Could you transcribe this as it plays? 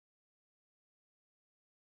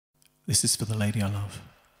This is for the lady I love.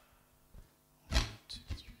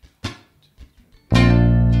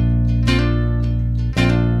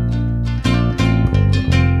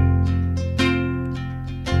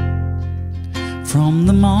 From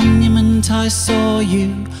the monument I saw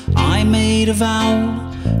you, I made a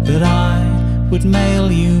vow that I would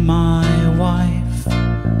mail you my wife.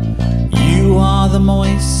 You are the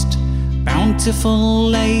moist, bountiful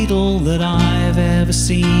ladle that I've ever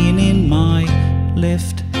seen in my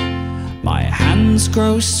lift. My hands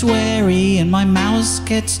grow sweary and my mouth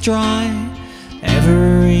gets dry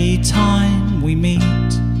every time we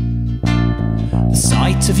meet. The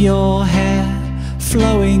sight of your hair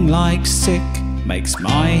flowing like sick makes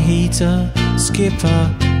my heater skip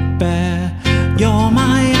a bear. You're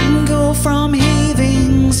my angle from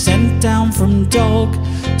heaving, sent down from dog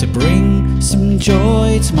to bring some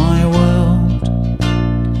joy to my world.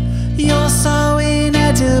 You're so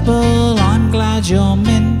inedible, I'm glad you're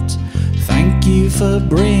mint. Thank you for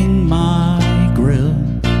bring my grill.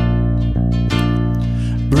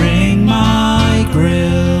 Bring my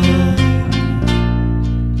grill.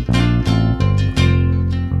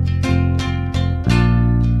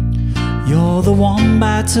 You're the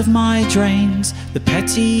wombat of my drains, the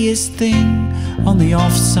pettiest thing on the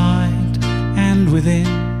offside and within.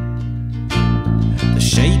 The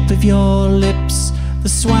shape of your lips, the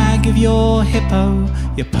swag of your hippo,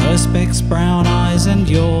 your perspex brown eyes and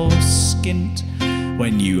your skint.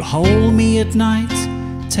 When you hold me at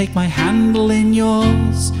night, take my handle in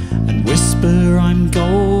yours and whisper I'm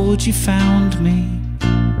gold, you found me.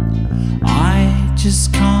 I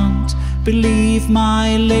just can't believe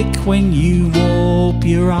my lick when you warp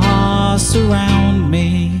your ass around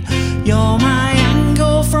me. You're my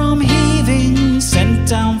angle from heaving, sent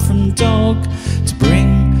down from dog to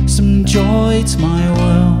bring some joy to my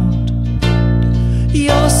world.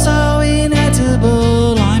 You're so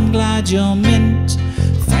inedible, I'm glad you're mint.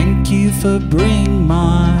 Thank you for bring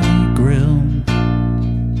my grill.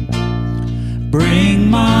 Bring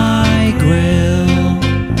my grill.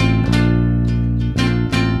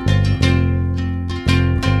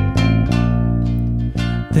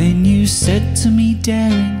 Then you said to me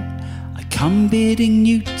daring, I come bidding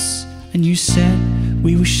newts, and you said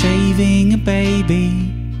we were shaving a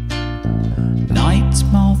baby. Night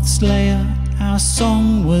moth slayer, our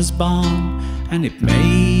song was balm, and it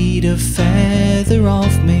made a feather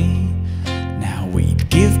of me. Now we'd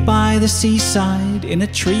give by the seaside in a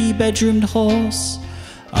tree-bedroomed horse,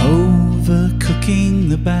 overcooking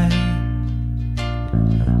the bay.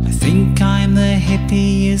 I think I'm the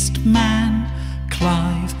hippiest man,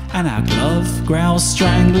 Clive, and our glove growls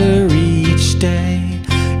strangler each day.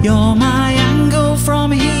 You're my angle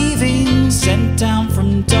from heaving, sent down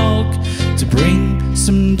from dog to bring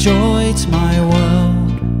some joy to my world.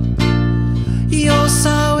 You're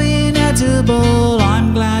so inedible,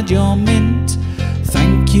 I'm glad you're mint.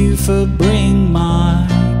 Thank you for bring my